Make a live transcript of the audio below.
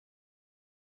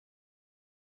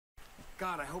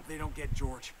God, I hope they don't get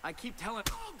George. I keep telling.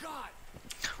 Oh God!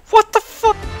 What the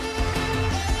fuck?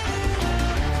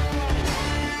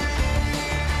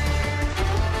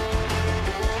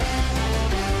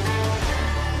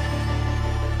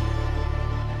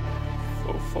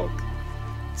 Oh fuck.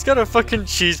 He's got a fucking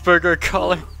cheeseburger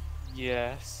collar.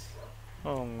 Yes.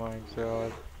 Oh my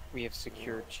god. We have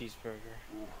secured cheeseburger.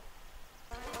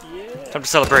 Yeah. Time to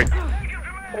celebrate.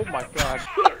 Oh my god.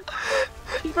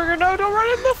 Cheeseburger, no, don't run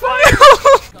in the fire!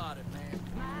 Got it, man.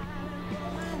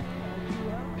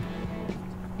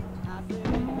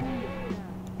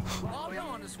 I'll be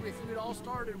honest with you, it all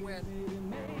started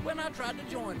when I tried to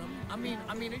join them. I mean,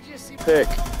 it just seemed. Pick.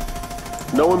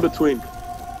 No in between.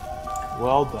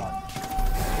 Well done.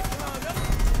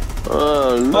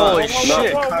 Holy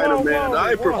shit. Not kind of man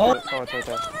I prefer. Oh, it's right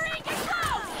there.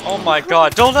 Oh my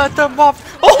god, don't let them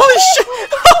off. Holy shit!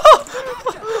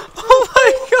 Oh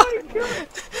my god!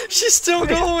 She's still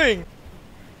going!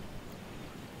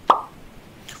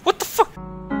 What the fuck?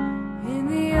 In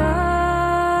the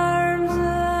arms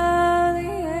of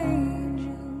the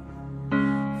angel,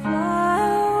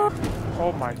 fly.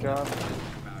 Oh my god.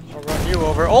 I'll run you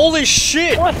over. Holy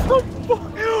shit! What the fuck?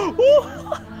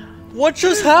 What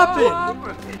just happened?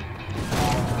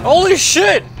 Holy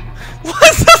shit!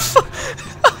 What the fuck?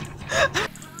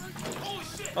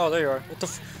 Oh, there you are. What the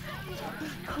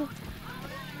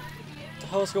the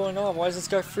hell's going on? Why is this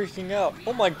guy freaking out?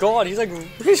 Oh my god, he's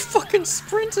fucking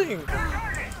sprinting!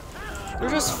 They're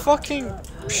just fucking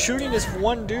shooting this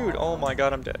one dude. Oh my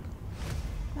god, I'm dead.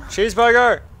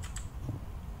 Cheeseburger!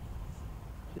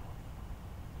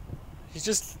 He's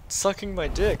just sucking my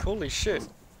dick. Holy shit.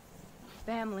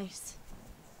 Families.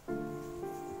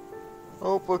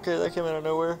 Oh, okay, that came out of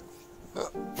nowhere.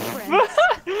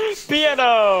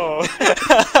 Piano!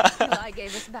 Eli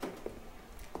gave us back.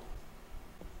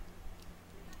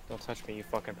 Don't touch me, you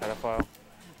fucking pedophile.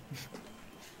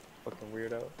 Fucking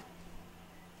weirdo.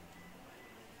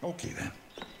 Okay then.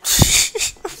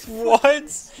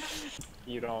 What?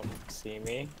 You don't see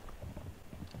me.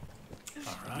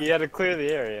 Right. You had to clear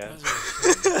the area.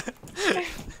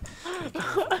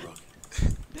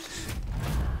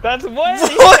 That's what?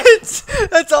 What?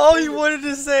 That's all you wanted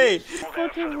to say. I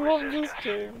fucking love this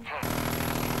game.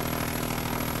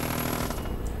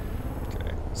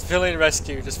 Okay. Civilian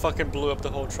rescue just fucking blew up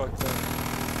the whole truck thing.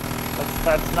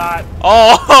 That's not.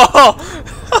 Oh!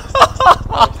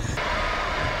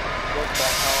 What the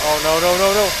hell? Oh no no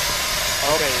no no!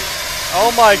 Okay.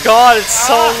 Oh my god, it's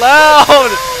so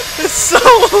loud! It's so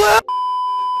loud!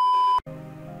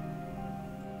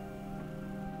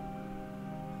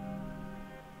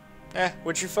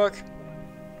 Would you fuck?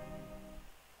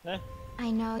 Eh.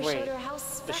 I know. Wait, Showed her how is she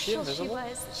special she invisible?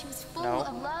 was. She was full No.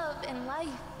 of love and life.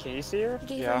 Can you see her?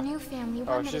 Gave her a new family.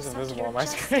 Oh, One that she's accepted invisible her on my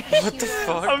just screen. as What she the was.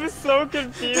 fuck? I'm so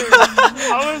confused.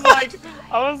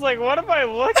 I was like, what am I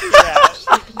looking at?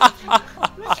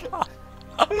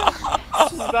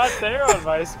 She's not there on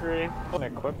my screen. I'm gonna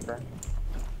equip her.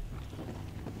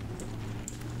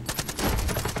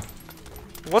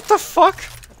 What the fuck?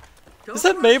 Is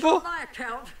that Mabel? My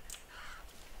account.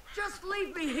 Just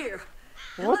leave me here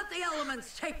and What? let the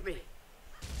elements take me.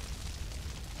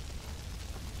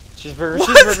 Cheeseburger, What?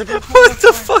 cheeseburger. What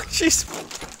the fuck? She's.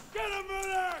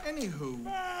 Anywho,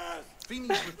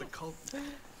 Phoenix with the cult.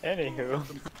 Anywho.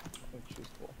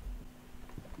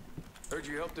 Heard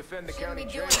you help defend the Shouldn't county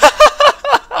be jail. doing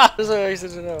that. Just like I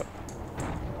said it out.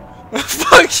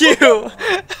 Fuck you!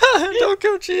 Don't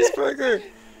kill Cheeseburger!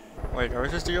 Wait, are we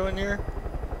supposed to go in here?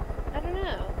 I don't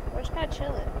know. We're just kind of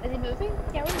chilling. Is he moving?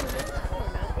 Yeah, we're moving. No,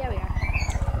 we're not. Yeah, we are.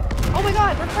 Oh my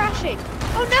god, we're crashing!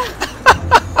 Oh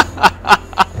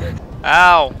no!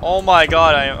 Ow! Oh my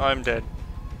god, I'm dead.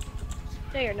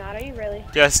 No, you're not. Are you really?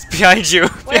 Yes, behind you!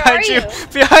 Where Behind are you! you?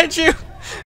 Behind you!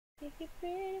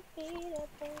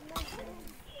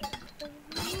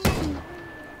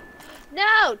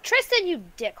 No! Tristan, you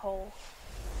dickhole.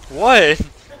 What?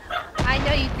 I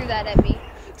know you threw that at me.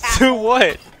 Do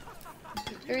what?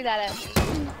 You threw that at me.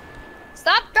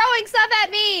 Stop throwing stuff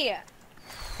at me!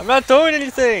 I'm not throwing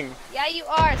anything! Yeah, you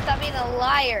are. Stop being a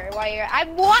liar while you're.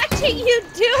 I'm watching you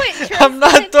do it, Tristan! I'm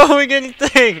not throwing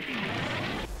anything!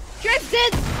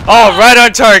 Tristan! Oh, right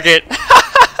on target!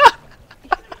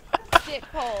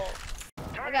 Dickhole.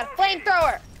 I got a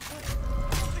flamethrower!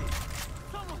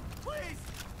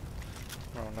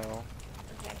 Oh no.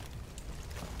 Okay.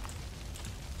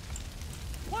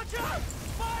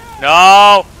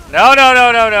 No! No, no,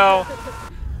 no, no, no!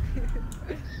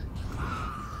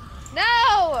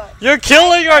 No! You're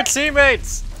killing our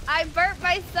teammates! I burnt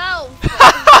myself!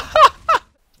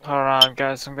 Hold on,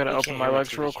 guys. I'm gonna open my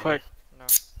legs real quick. No.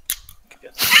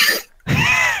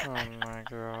 Oh my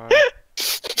god. Wait,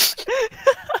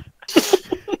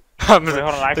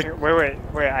 hold on,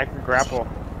 wait, I can grapple.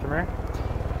 Come here.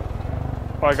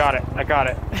 Oh, I got it.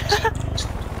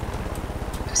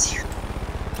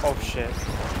 Oh shit.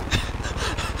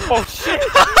 Oh shit!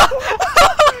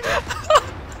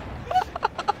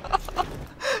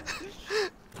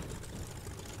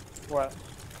 What?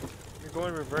 You're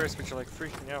going reverse, but you're like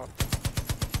freaking out.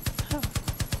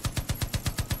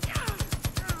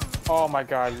 Oh my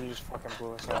god, you just fucking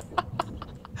blew us up.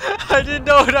 I didn't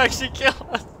know it actually killed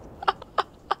us.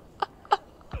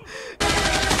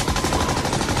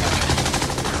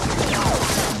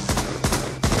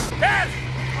 Hit!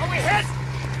 Are we hit?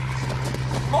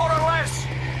 More or less.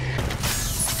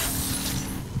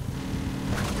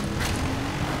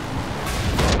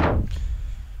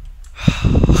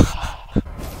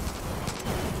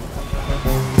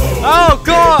 Oh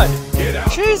god!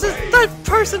 Jesus, that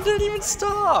person didn't even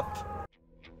stop!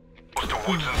 To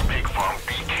Woodson's big farm,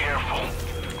 be careful.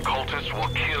 Cultists will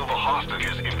kill the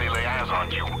hostages if they lay eyes on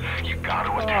you. You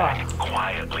gotta attack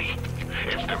quietly.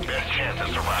 It's their best chance of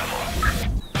survival.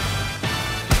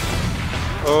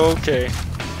 Okay.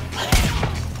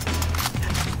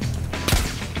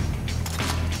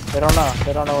 They don't know.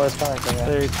 They don't know where it's coming from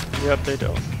yet. Yep, they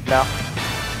don't. No.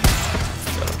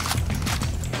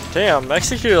 Damn,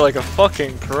 executed like a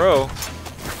fucking pro.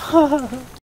 I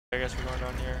guess we're going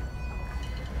down here.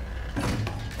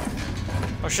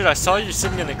 Oh shit, I saw you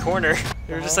sitting in the corner.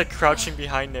 You were just like crouching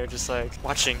behind there, just like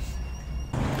watching.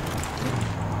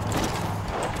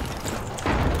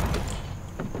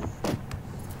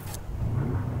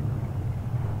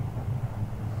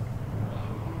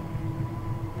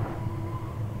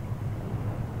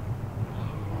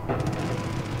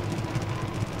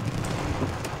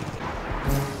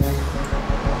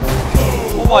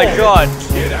 Oh my god!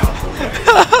 Get out!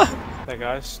 That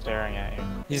guy's staring at you.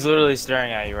 He's literally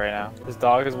staring at you right now. His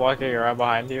dog is walking around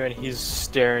behind you and he's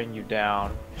staring you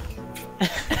down.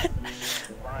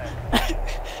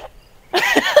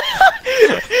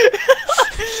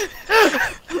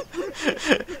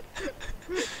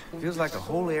 Feels like the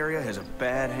whole area has a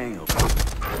bad hangover.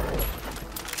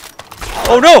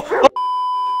 Oh no!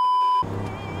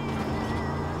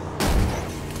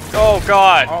 Oh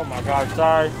god! Oh my god,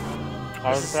 sorry. I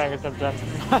was paying attention.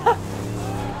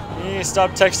 You need to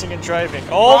stop texting and driving.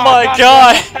 Oh my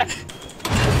god!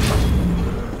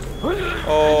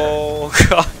 Oh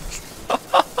god.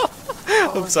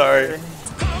 I'm sorry.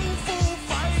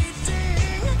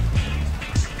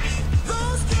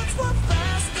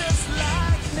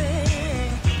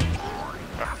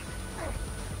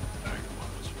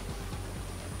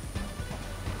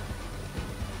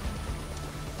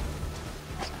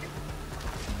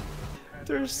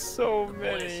 There's so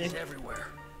many. Places everywhere.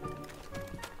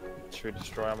 Should we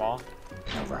destroy them all?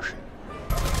 No rushing.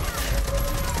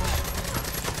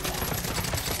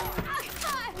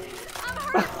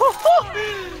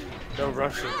 No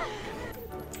rushing.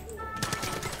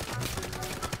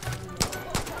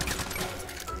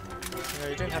 No,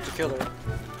 you didn't have to kill her.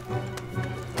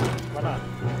 Why not?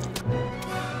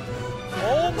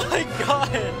 Oh my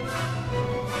god!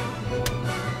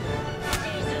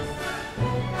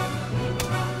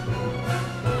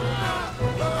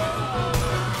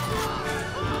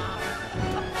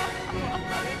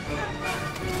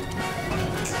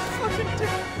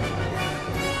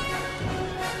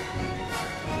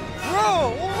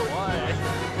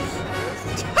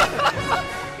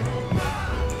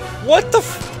 What the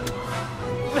f-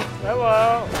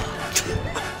 Hello!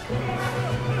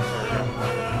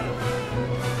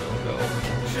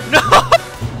 No!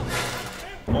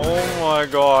 Oh my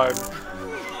god.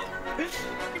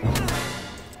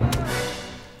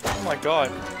 Oh my god.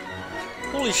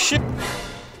 Holy shit.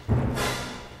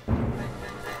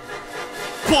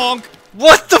 Bonk!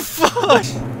 What the fuck?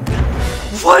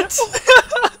 What?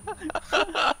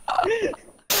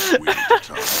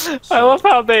 I love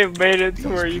how they made it to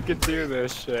where you could do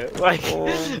this shit. Like, oh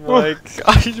my god,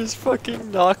 I just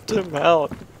fucking knocked him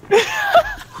out.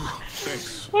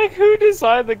 Like, who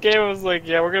designed the game was like,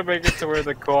 yeah, we're gonna make it to where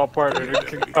the co-op partner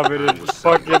can come in and just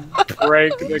fucking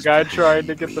prank the guy trying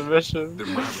to get the mission. They're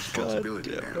my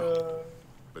responsibility now.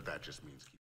 But that just means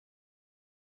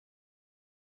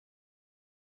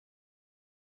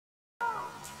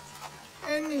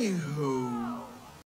Anywho.